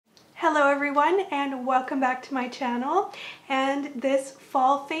Hello everyone and welcome back to my channel and this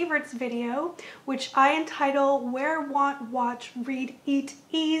fall favorites video, which I entitle Wear, Want, Watch, Read, Eat,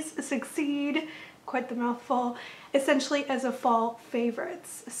 Ease, Succeed, quite the mouthful, essentially as a fall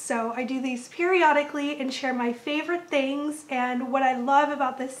favorites. So I do these periodically and share my favorite things, and what I love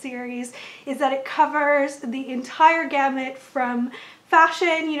about this series is that it covers the entire gamut from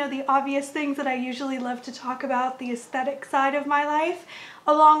fashion, you know, the obvious things that I usually love to talk about, the aesthetic side of my life,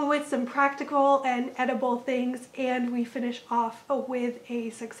 along with some practical and edible things, and we finish off with a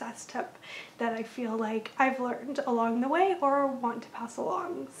success tip that I feel like I've learned along the way or want to pass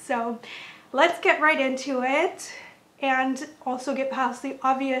along. So let's get right into it and also get past the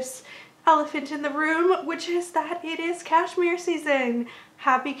obvious elephant in the room, which is that it is cashmere season.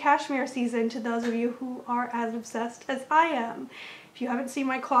 Happy cashmere season to those of you who are as obsessed as I am. If you haven't seen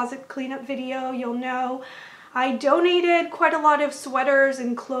my closet cleanup video, you'll know I donated quite a lot of sweaters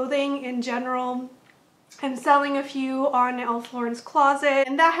and clothing in general. I'm selling a few on Florence closet,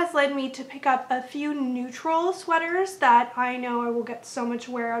 and that has led me to pick up a few neutral sweaters that I know I will get so much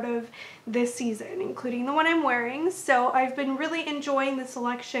wear out of this season, including the one I'm wearing. So I've been really enjoying the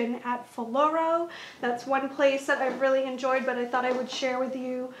selection at Florence. That's one place that I've really enjoyed, but I thought I would share with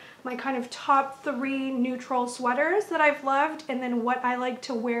you my kind of top 3 neutral sweaters that I've loved, and then what I like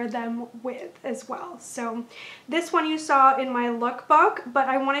to wear them with as well. So this one you saw in my lookbook, but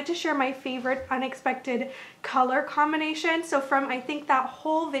I wanted to share my favorite unexpected color combination. So from, I think, that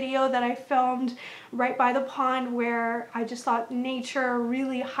whole video that I filmed right by the pond where I just thought nature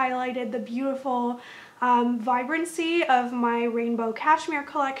really highlighted the beautiful vibrancy of my rainbow cashmere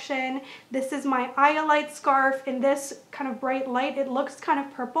collection. This is my Iolite scarf. In this kind of bright light, it looks kind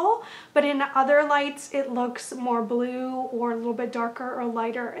of purple, but in other lights, it looks more blue or a little bit darker or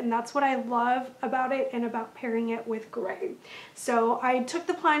lighter, and that's what I love about it and about pairing it with gray. So I took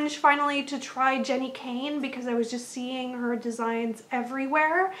the plunge finally to try Jenny Kane because I was just seeing her designs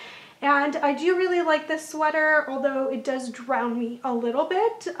everywhere. And I do really like this sweater, although it does drown me a little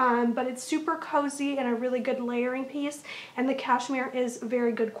bit, but it's super cozy and a really good layering piece, and the cashmere is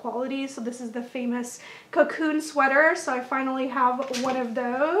very good quality. So this is the famous cocoon sweater, so I finally have one of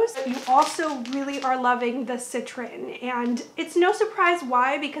those. You also really are loving the citron, and it's no surprise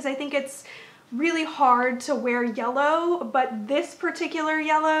why, because I think it's really hard to wear yellow, but this particular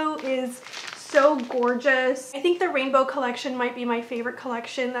yellow is so gorgeous. I think the rainbow collection might be my favorite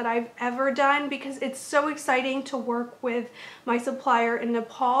collection that I've ever done because it's so exciting to work with my supplier in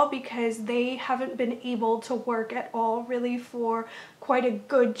Nepal, because they haven't been able to work at all really for quite a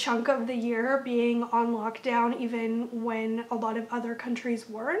good chunk of the year, being on lockdown even when a lot of other countries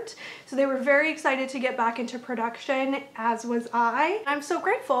weren't. So they were very excited to get back into production, as was I. I'm so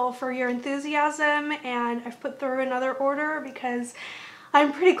grateful for your enthusiasm, and I've put through another order because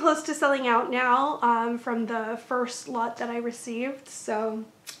I'm pretty close to selling out now from the first lot that I received, so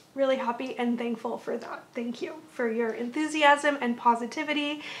really happy and thankful for that. Thank you for your enthusiasm and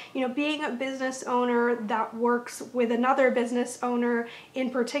positivity. You know, being a business owner that works with another business owner in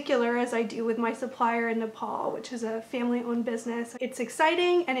particular, as I do with my supplier in Nepal, which is a family-owned business, it's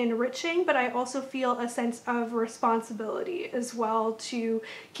exciting and enriching, but I also feel a sense of responsibility as well to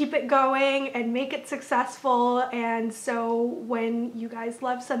keep it going and make it successful. And so when you guys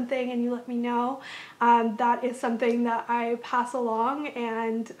love something and you let me know, that is something that I pass along,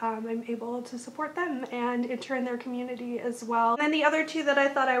 and I'm able to support them and in turn their community as well. And then the other two that I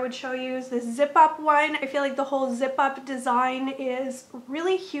thought I would show you is this zip up one. I feel like the whole zip up design is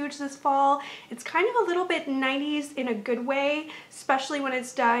really huge this fall. It's kind of a little bit 90s in a good way, especially when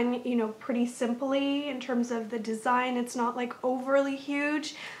it's done, you know, pretty simply in terms of the design. It's not like overly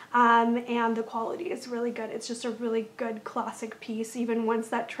huge. And the quality is really good. It's just a really good classic piece. Even once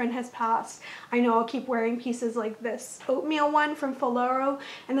that trend has passed, I know I'll keep wearing pieces like this oatmeal one from Florence.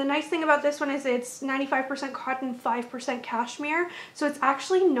 And the nice thing about this one is it's 95% cotton, 5% cashmere, so it's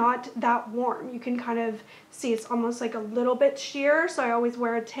actually not that warm. You can kind of see it's almost like a little bit sheer, so I always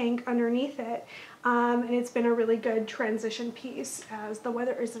wear a tank underneath it. And it's been a really good transition piece as the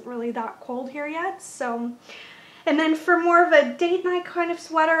weather isn't really that cold here yet. So. And then for more of a date night kind of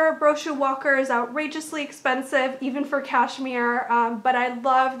sweater, Brochure Walker is outrageously expensive, even for cashmere, but I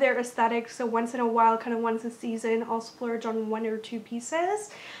love their aesthetic, so once in a while, kind of once a season, I'll splurge on 1 or 2 pieces.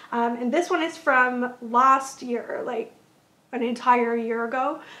 And this one is from last year, like an entire year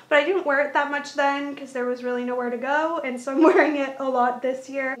ago, but I didn't wear it that much then because there was really nowhere to go, and so I'm wearing it a lot this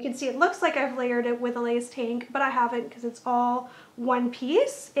year. You can see it looks like I've layered it with a lace tank, but I haven't because it's all one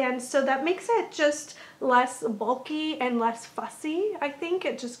piece, and so that makes it just less bulky and less fussy. I think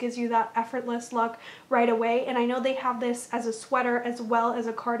it just gives you that effortless look right away. And I know they have this as a sweater as well as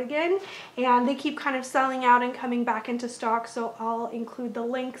a cardigan, and they keep kind of selling out and coming back into stock, so I'll include the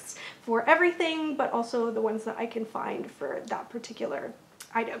links for everything, but also the ones that I can find for that particular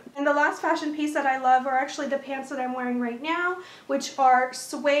item. And the last fashion piece that I love are actually the pants that I'm wearing right now, which are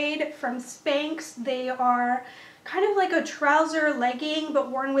suede from Spanx. They are kind of like a trouser legging, but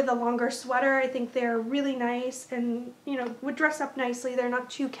worn with a longer sweater. I think they're really nice and, you know, would dress up nicely. They're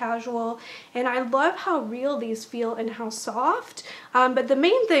not too casual, and I love how real these feel and how soft. But the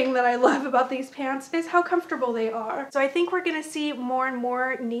main thing that I love about these pants is how comfortable they are. So I think we're gonna see more and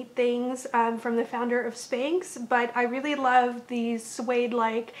more neat things from the founder of Spanx, but I really love these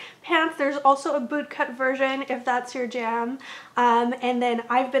suede-like pants. There's also a bootcut version if that's your jam. And then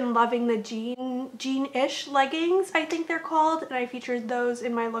I've been loving the jean-ish leggings, I think they're called, and I featured those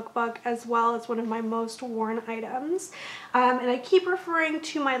in my lookbook as well as one of my most worn items. And I keep referring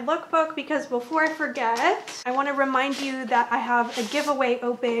to my lookbook because before I forget, I want to remind you that I have a giveaway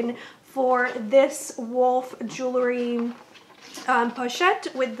open for this Wolf jewelry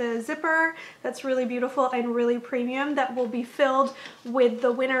pochette with the zipper that's really beautiful and really premium, that will be filled with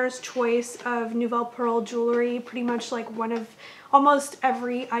the winner's choice of Nouvelle Pearl jewelry, pretty much like one of almost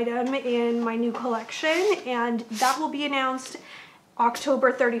every item in my new collection, and that will be announced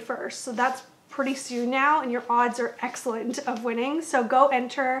October 31st. So that's pretty soon now, and your odds are excellent of winning. So go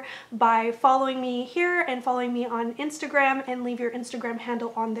enter by following me here and following me on Instagram, and leave your Instagram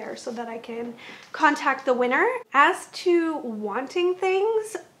handle on there so that I can contact the winner. As to wanting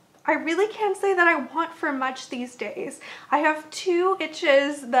things, I really can't say that I want for much these days. I have two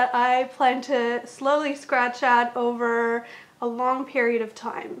itches that I plan to slowly scratch at over a long period of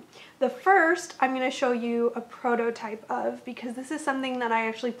time. The first I'm going to show you a prototype of, because this is something that I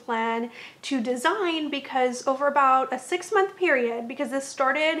actually plan to design, because over about a 6-month period, because this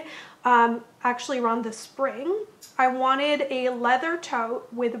started actually around the spring, I wanted a leather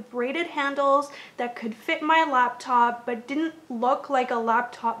tote with braided handles that could fit my laptop but didn't look like a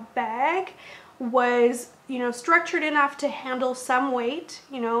laptop bag, was, you know, structured enough to handle some weight,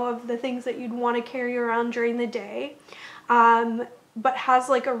 you know, of the things that you'd want to carry around during the day, but has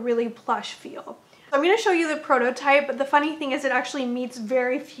like a really plush feel. So I'm going to show you the prototype, but the funny thing is it actually meets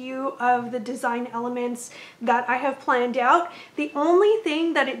very few of the design elements that I have planned out. The only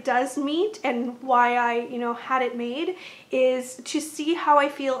thing that it does meet, and why I, you know, had it made, is to see how I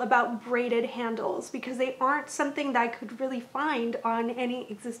feel about braided handles, because they aren't something that I could really find on any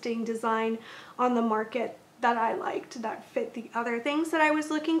existing design on the market that I liked that fit the other things that I was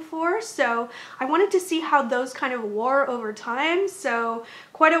looking for. So I wanted to see how those kind of wore over time. So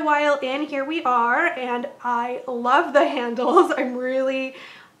quite a while in, here we are, and I love the handles. I'm really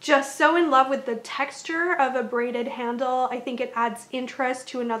just so in love with the texture of a braided handle. I think it adds interest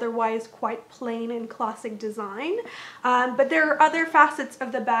to an otherwise quite plain and classic design. But there are other facets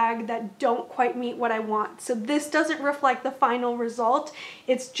of the bag that don't quite meet what I want. So this doesn't reflect the final result.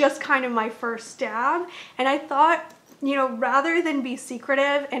 It's just kind of my first stab. And I thought, you know, rather than be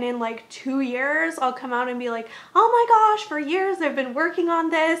secretive and in like 2 years I'll come out and be like, oh my gosh, for years I've been working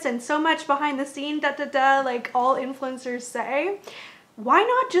on this and so much behind the scene, like all influencers say. Why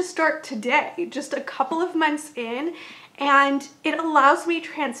not just start today, just a couple of months in, and it allows me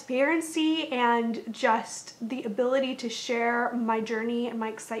transparency and just the ability to share my journey and my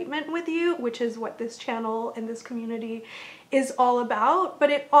excitement with you, which is what this channel and this community is all about. But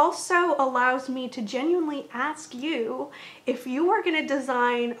it also allows me to genuinely ask you if you are going to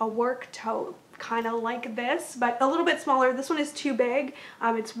design a work tote kind of like this, but a little bit smaller. This one is too big.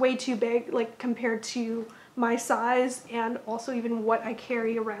 It's way too big, like compared to my size and also even what I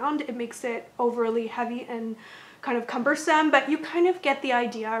carry around. It makes it overly heavy and kind of cumbersome, but you kind of get the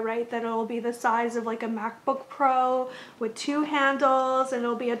idea, right? That it'll be the size of like a MacBook Pro with 2 handles, and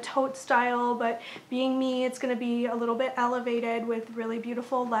it'll be a tote style, but being me, it's going to be a little bit elevated with really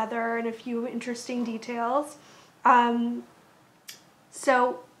beautiful leather and a few interesting details.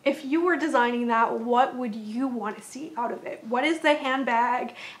 So if you were designing that, what would you want to see out of it? What is the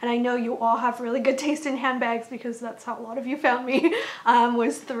handbag? And I know you all have really good taste in handbags, because that's how a lot of you found me,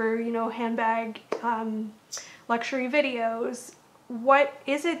 was through, you know, handbag luxury videos. What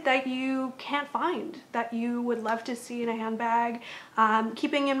is it that you can't find that you would love to see in a handbag?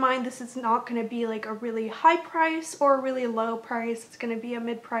 Keeping in mind this is not going to be like a really high price or a really low price. It's going to be a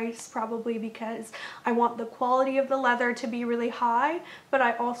mid-price, probably, because I want the quality of the leather to be really high, but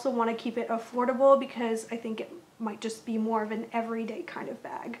I also want to keep it affordable because I think it might just be more of an everyday kind of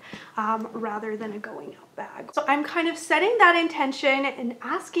bag rather than a going out bag. So I'm kind of setting that intention and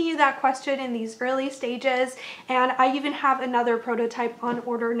asking you that question in these early stages, and I even have another prototype on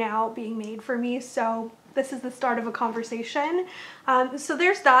order now being made for me, so this is the start of a conversation. So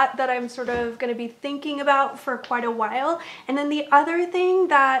there's that I'm sort of going to be thinking about for quite a while. And then the other thing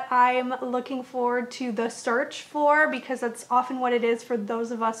that I'm looking forward to the search for, because that's often what it is for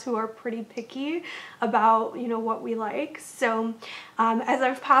those of us who are pretty picky about, you know, what we like. So as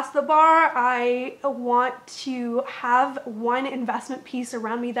I've passed the bar, I want to have one investment piece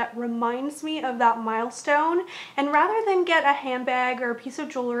around me that reminds me of that milestone. And rather than get a handbag or a piece of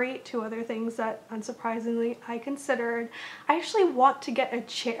jewelry, two other things that unsurprisingly I considered, I actually want to get a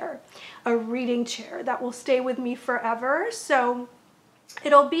chair, a reading chair that will stay with me forever. So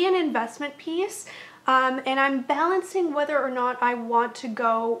it'll be an investment piece. And I'm balancing whether or not I want to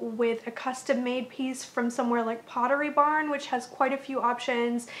go with a custom-made piece from somewhere like Pottery Barn, which has quite a few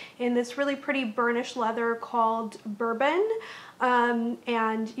options in this really pretty burnished leather called Bourbon.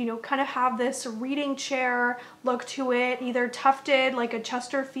 And, you know, kind of have this reading chair look to it, either tufted like a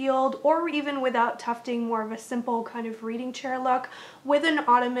Chesterfield, or even without tufting, more of a simple kind of reading chair look with an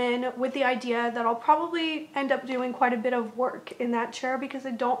ottoman, with the idea that I'll probably end up doing quite a bit of work in that chair because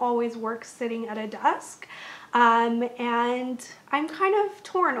I don't always work sitting at a desk. And I'm kind of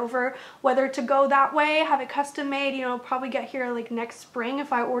torn over whether to go that way, have it custom made, you know, probably get here like next spring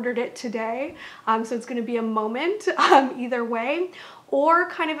if I ordered it today. So it's going to be a moment either way, or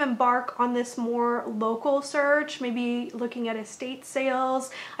kind of embark on this more local search, maybe looking at estate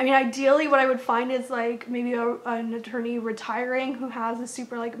sales. I mean, ideally what I would find is like maybe an attorney retiring who has a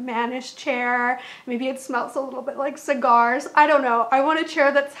super like mannish chair. Maybe it smells a little bit like cigars. I don't know. I want a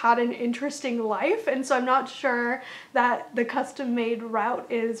chair that's had an interesting life, and so I'm not sure that the custom made route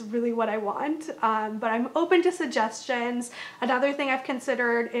is really what I want, but I'm open to suggestions. Another thing I've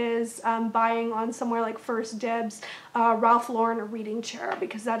considered is buying on somewhere like First Dibs, Ralph Lauren reading chair,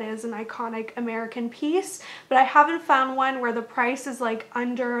 because that is an iconic American piece, but I haven't found one where the price is like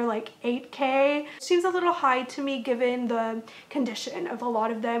under like $8K. It seems a little high to me given the condition of a lot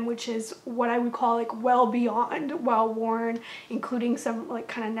of them, which is what I would call like well beyond well worn, including some like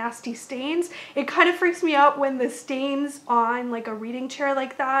kind of nasty stains. It kind of freaks me out when the stains on like a reading chair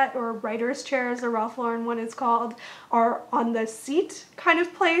like that, or writer's chair as the Ralph Lauren one is called, are on the seat kind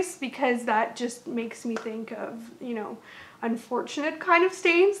of place, because that just makes me think of, you know, unfortunate kind of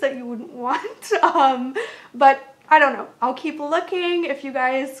stains that you wouldn't want. But I don't know. I'll keep looking. If you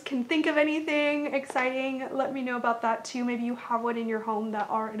guys can think of anything exciting, let me know about that too. Maybe you have one in your home that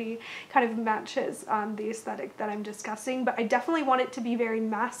already kind of matches the aesthetic that I'm discussing. But I definitely want it to be very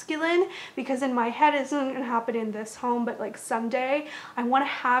masculine, because in my head it isn't going to happen in this home, but like someday I want to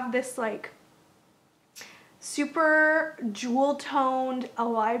have this like super jewel toned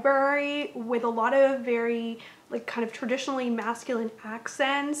library with a lot of very like kind of traditionally masculine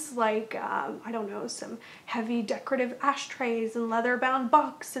accents, like I don't know, some heavy decorative ashtrays and leather bound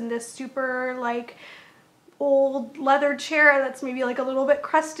books, and this super like old leather chair that's maybe like a little bit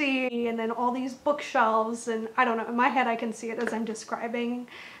crusty, and then all these bookshelves, and I don't know, in my head I can see it as I'm describing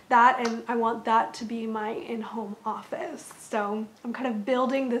that, and I want that to be my in-home office. So I'm kind of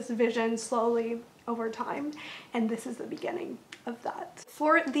building this vision slowly over time, and this is the beginning of that.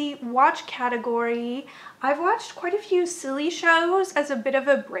 For the watch category, I've watched quite a few silly shows as a bit of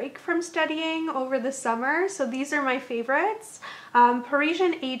a break from studying over the summer, so these are my favorites.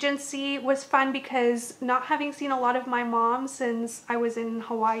 Parisian Agency was fun because, not having seen a lot of my mom since I was in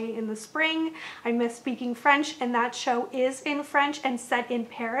Hawaii in the spring, I miss speaking French, and that show is in French and set in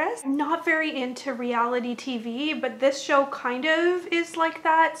Paris. I'm not very into reality TV, but this show kind of is like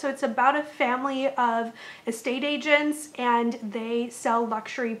that. So it's about a family of estate agents, and they sell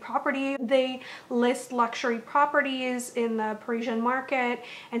luxury property. They list luxury properties in the Parisian market,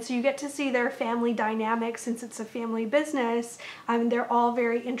 and so you get to see their family dynamics since it's a family business. They're all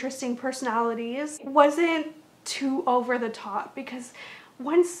very interesting personalities. It wasn't too over the top, because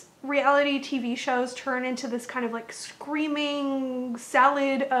once reality TV shows turn into this kind of like screaming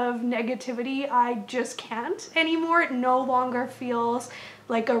salad of negativity, I just can't anymore. It no longer feels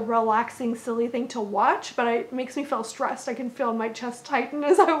like a relaxing, silly thing to watch, but it makes me feel stressed. I can feel my chest tighten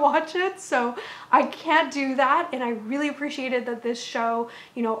as I watch it, so I can't do that. And I really appreciated that this show,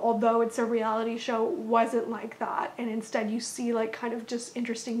 you know, although it's a reality show, wasn't like that, and instead you see like kind of just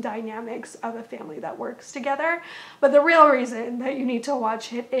interesting dynamics of a family that works together. But the real reason that you need to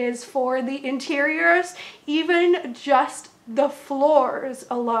watch it is for the interiors. Even just the floors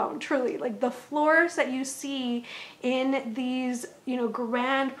alone, truly, like the floors that you see in these, you know,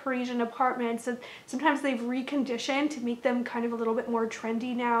 grand Parisian apartments, and sometimes they've reconditioned to make them kind of a little bit more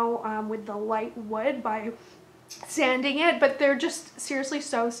trendy now, with the light wood by sanding it, but they're just seriously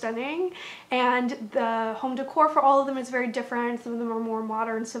so stunning. And the home decor for all of them is very different. Some of them are more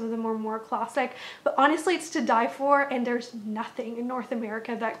modern, some of them are more classic, but honestly it's to die for, and there's nothing in North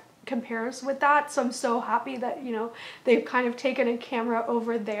America that compares with that. So I'm so happy that, you know, they've kind of taken a camera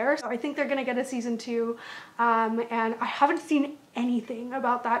over there. So I think they're gonna get a season 2, and I haven't seen anything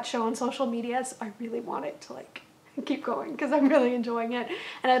about that show on social media, so I really want it to like keep going because I'm really enjoying it,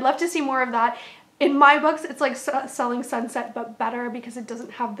 and I'd love to see more of that. In my books, it's like Selling Sunset, but better because it doesn't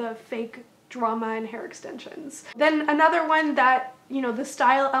have the fake drama and hair extensions. Then another one that, you know, the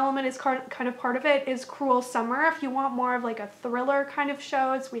style element is kind of part of it is Cruel Summer. If you want more of like a thriller kind of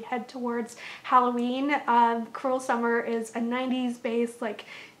show as we head towards Halloween, Cruel Summer is a 90s based like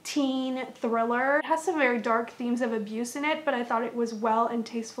teen thriller. It has some very dark themes of abuse in it, but I thought it was well and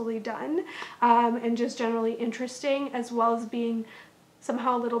tastefully done, and just generally interesting, as well as being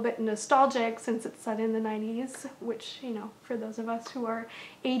somehow a little bit nostalgic since it's set in the 90s, which, you know, for those of us who are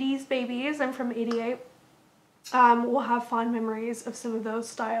 80s babies, I'm from 88, we'll have fond memories of some of those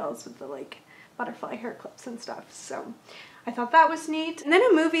styles with the like butterfly hair clips and stuff. So I thought that was neat. And then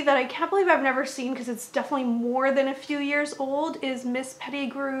a movie that I can't believe I've never seen because it's definitely more than a few years old is Miss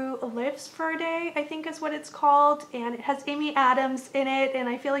Pettigrew Lives for a Day, I think is what it's called. And it has Amy Adams in it, and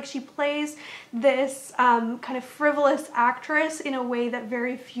I feel like she plays this kind of frivolous actress in a way that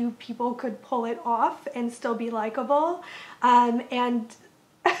very few people could pull it off and still be likable. And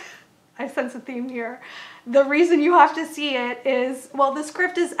I sense a theme here. The reason you have to see it is, well, the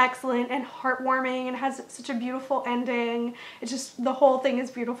script is excellent and heartwarming and has such a beautiful ending. It's just, the whole thing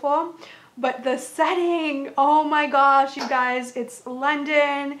is beautiful. But the setting, oh my gosh, you guys, it's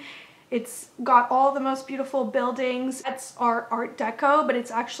London. It's got all the most beautiful buildings. It's Art Deco, but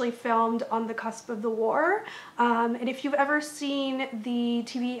it's actually filmed on the cusp of the war. And if you've ever seen the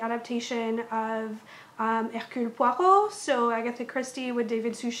TV adaptation of Hercule Poirot, so Agatha Christie with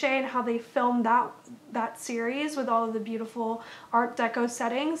David Suchet, and how they filmed that series with all of the beautiful Art Deco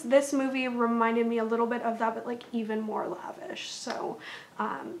settings. This movie reminded me a little bit of that, but like even more lavish. So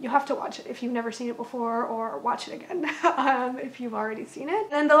you'll have to watch it if you've never seen it before, or watch it again if you've already seen it.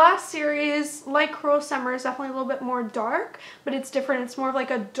 And the last series, like Cruel Summer, is definitely a little bit more dark, but it's different. It's more of like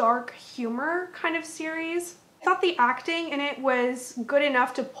a dark humor kind of series. I thought the acting in it was good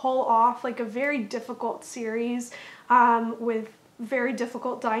enough to pull off like a very difficult series with very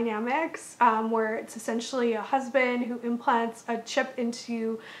difficult dynamics, where it's essentially a husband who implants a chip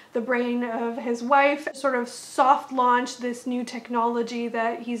into the brain of his wife, sort of soft launch this new technology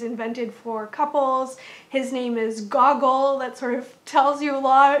that he's invented for couples. His name is Goggle. That sort of tells you a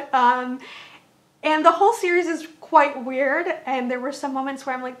lot. And the whole series is quite weird, and there were some moments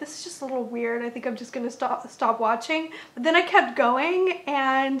where I'm like, this is just a little weird. I think I'm just gonna stop watching. But then I kept going,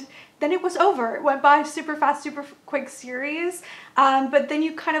 and then it was over. It went by super fast, super quick series. But then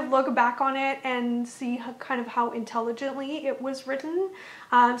you kind of look back on it and see how intelligently it was written.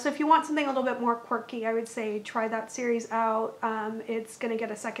 So if you want something a little bit more quirky, I would say try that series out. It's gonna get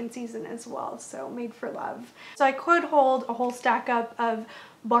a second season as well, so Made for Love. So I could hold a whole stack up of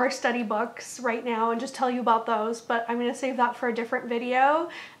bar study books right now and just tell you about those, but I'm going to save that for a different video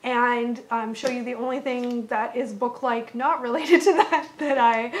and show you the only thing that is book-like not related to that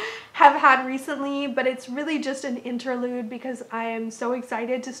I have had recently. But it's really just an interlude because I am so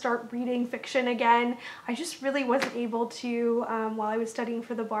excited to start reading fiction again. I just really wasn't able to while I was studying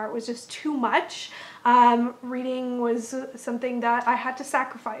for the bar. It was just too much. Reading was something that I had to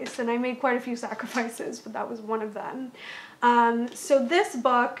sacrifice, and I made quite a few sacrifices, but that was one of them. So this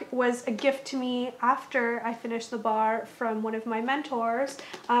book was a gift to me after I finished the bar from one of my mentors,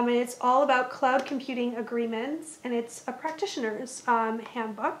 and it's all about cloud computing agreements, and it's a practitioner's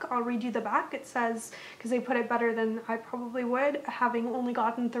handbook. I'll read you the back. It says, because they put it better than I probably would, having only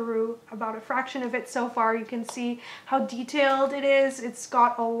gotten through about a fraction of it so far, you can see how detailed it is. It's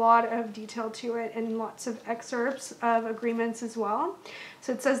got a lot of detail to it and lots of excerpts of agreements as well.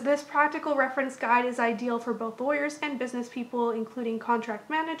 So it says, this practical reference guide is ideal for both lawyers and business people, including contract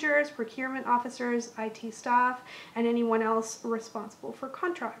managers, procurement officers, IT staff, and anyone else responsible for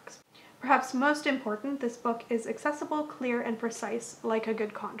contracts. perhaps most important, this book is accessible, clear, and precise, like a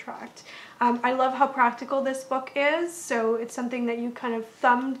good contract. I love how practical this book is, so it's something that you kind of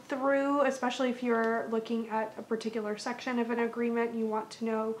thumb through, especially if you're looking at a particular section of an agreement and you want to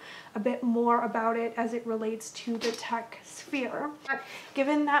know a bit more about it as it relates to the tech sphere.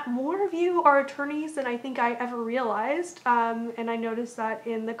 Given that more of you are attorneys than I think I ever realized, and I noticed that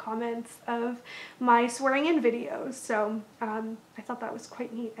in the comments of my swearing-in videos, so I thought that was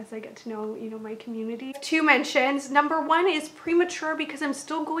quite neat as I get to know, my community. 2 mentions. Number 1 is premature because I'm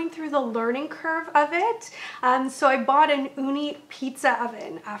still going through the learning curve of it. So I bought an Uni pizza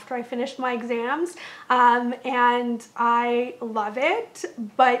oven after I finished my exams, and I love it,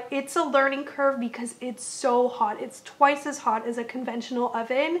 but it's a learning curve because it's so hot. It's twice as hot as a conventional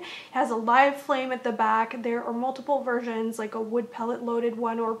oven. It has a live flame at the back. There are multiple versions, like a wood pellet loaded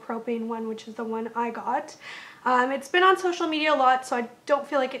one or propane one, which is the one I got. It's been on social media a lot, so I don't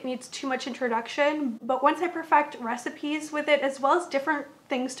feel like it needs too much introduction, but once I perfect recipes with it, as well as different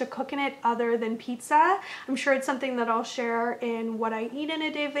things to cook in it other than pizza, I'm sure it's something that I'll share in what I eat in a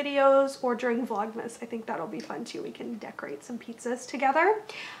day videos or during Vlogmas. I think that'll be fun too. We can decorate some pizzas together.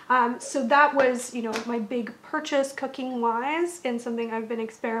 So that was, my big purchase cooking wise and something I've been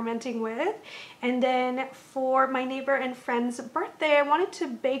experimenting with. And then for my neighbor and friend's birthday, I wanted to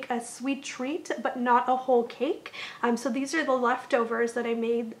bake a sweet treat, but not a whole cake. So these are the leftovers that I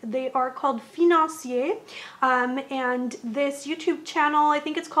made. They are called Financier, and this YouTube channel, I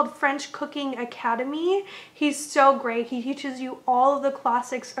think it's called French Cooking Academy. He's so great. He teaches you all of the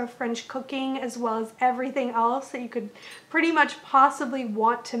classics of French cooking as well as everything else that you could pretty much possibly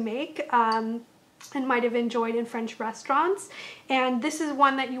want to make and might have enjoyed in French restaurants. And this is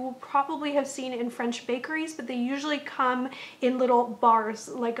one that you will probably have seen in French bakeries, but they usually come in little bars,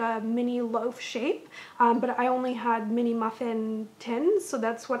 like a mini loaf shape. But I only had mini muffin tins, so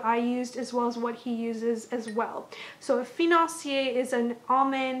that's what I used as well as what he uses as well. So a financier is an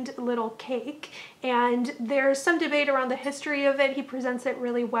almond little cake, and there's some debate around the history of it. He presents it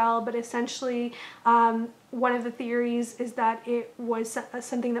really well, but essentially one of the theories is that it was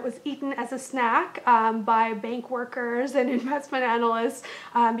something that was eaten as a snack by bank workers and investment analysts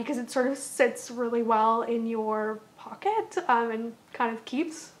because it sort of sits really well in your pocket and kind of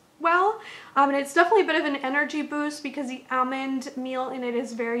keeps well. And it's definitely a bit of an energy boost because the almond meal in it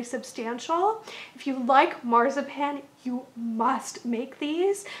is very substantial. If you like marzipan, you must make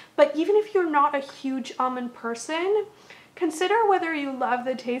these. But even if you're not a huge almond person, consider whether you love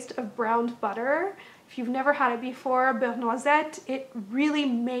the taste of browned butter. If you've never had it before, beurre noisette, it really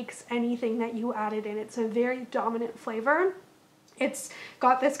makes anything that you added in. It's a very dominant flavor. It's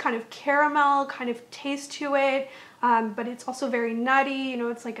got this kind of caramel kind of taste to it, but it's also very nutty.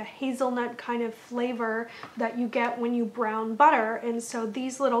 It's like a hazelnut kind of flavor that you get when you brown butter. And so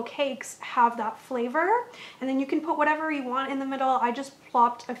these little cakes have that flavor. And then you can put whatever you want in the middle. I just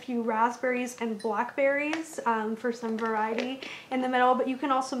plopped a few raspberries and blackberries for some variety in the middle, but you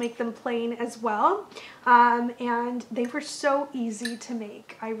can also make them plain as well. And they were so easy to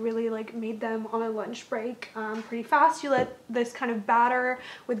make. I really made them on a lunch break pretty fast. You let this kind of batter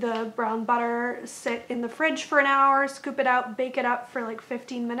with the brown butter sit in the fridge for an hour, scoop it out, bake it up for like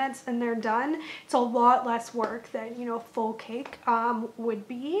 15 minutes, and they're done. It's a lot less work than, a full cake would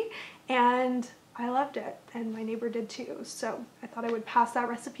be. And I loved it, and my neighbor did too, so I thought I would pass that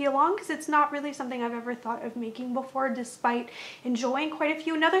recipe along because it's not really something I've ever thought of making before, despite enjoying quite a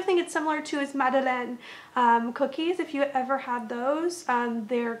few. Another thing it's similar to is Madeleine cookies. If you ever had those,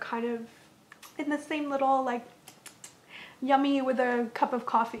 they're kind of in the same little yummy with a cup of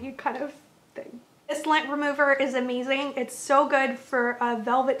coffee kind of thing. This lint remover is amazing. It's so good for a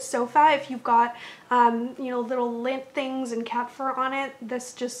velvet sofa. If you've got, little lint things and cat fur on it,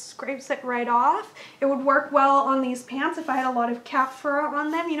 this just scrapes it right off. It would work well on these pants if I had a lot of cat fur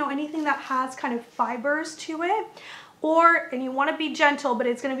on them, anything that has kind of fibers to it. And you want to be gentle, but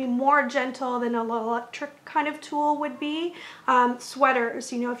it's going to be more gentle than an electric kind of tool would be.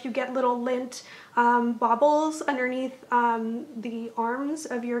 Sweaters, if you get little lint bobbles underneath the arms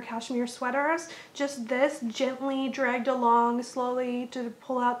of your cashmere sweaters, just this gently dragged along slowly to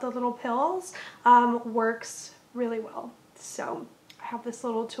pull out the little pills works really well. So I have this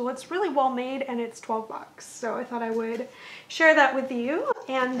little tool. It's really well made and it's 12 bucks. So I thought I would share that with you.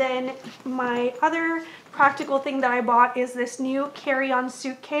 And then my other practical thing that I bought is this new carry-on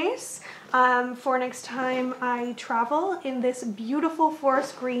suitcase for next time I travel in this beautiful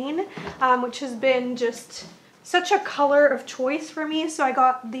forest green, which has been just such a color of choice for me. So I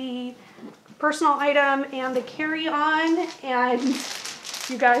got the personal item and the carry-on, and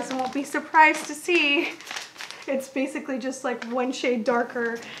you guys won't be surprised to see It's basically just like one shade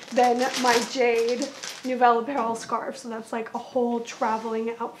darker than my jade Nouvelle Apparel scarf. So that's like a whole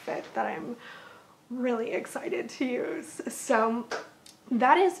traveling outfit that I'm really excited to use. So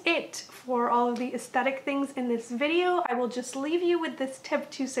that is it for all of the aesthetic things in this video. I will just leave you with this tip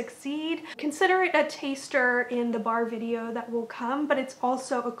to succeed. Consider it a taster in the bar video that will come, but it's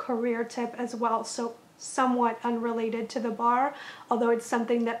also a career tip as well. So somewhat unrelated to the bar, although it's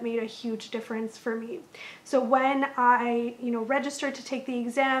something that made a huge difference for me. So when I, registered to take the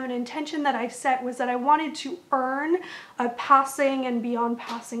exam, an intention that I set was that I wanted to earn a passing and beyond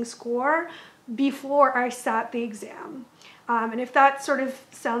passing score before I sat the exam. And if that sort of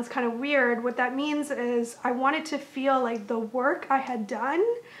sounds kind of weird, what that means is I wanted to feel like the work I had done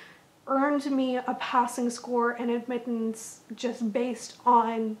earned me a passing score and admittance just based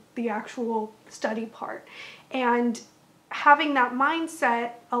on the actual study part. And having that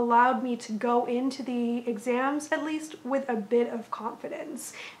mindset allowed me to go into the exams at least with a bit of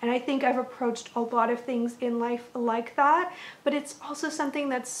confidence. And I think I've approached a lot of things in life like that, but it's also something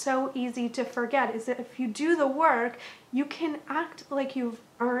that's so easy to forget, is that if you do the work, you can act like you've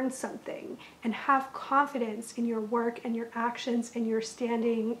earned something and have confidence in your work and your actions and your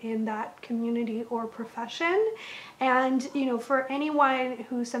standing in that community or profession. And, for anyone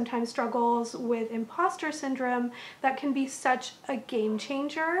who sometimes struggles with imposter syndrome, that can be such a game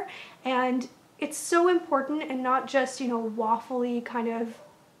changer. And it's so important, and not just, waffly kind of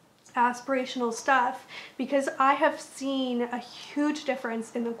aspirational stuff, because I have seen a huge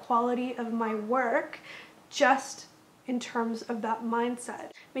difference in the quality of my work just in terms of that mindset.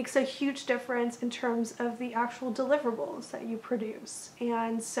 Makes a huge difference in terms of the actual deliverables that you produce.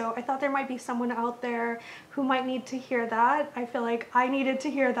 And so I thought there might be someone out there who might need to hear that. I feel like I needed to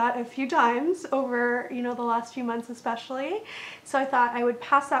hear that a few times over, the last few months especially. So I thought I would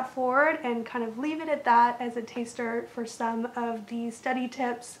pass that forward and kind of leave it at that as a taster for some of the study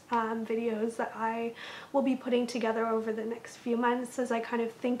tips videos that I will be putting together over the next few months as I kind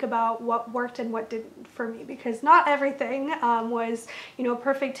of think about what worked and what didn't for me, because not everything was, a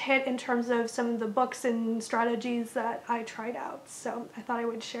perfect hit in terms of some of the books and strategies that I tried out. So I thought I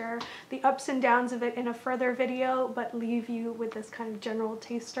would share the ups and downs of it in a further video, but leave you with this kind of general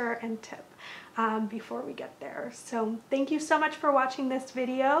taster and tip before we get there. So thank you so much for watching this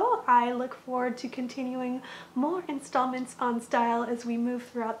video. I look forward to continuing more installments on style as we move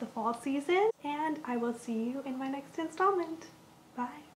throughout the fall season, and I will see you in my next installment. Bye.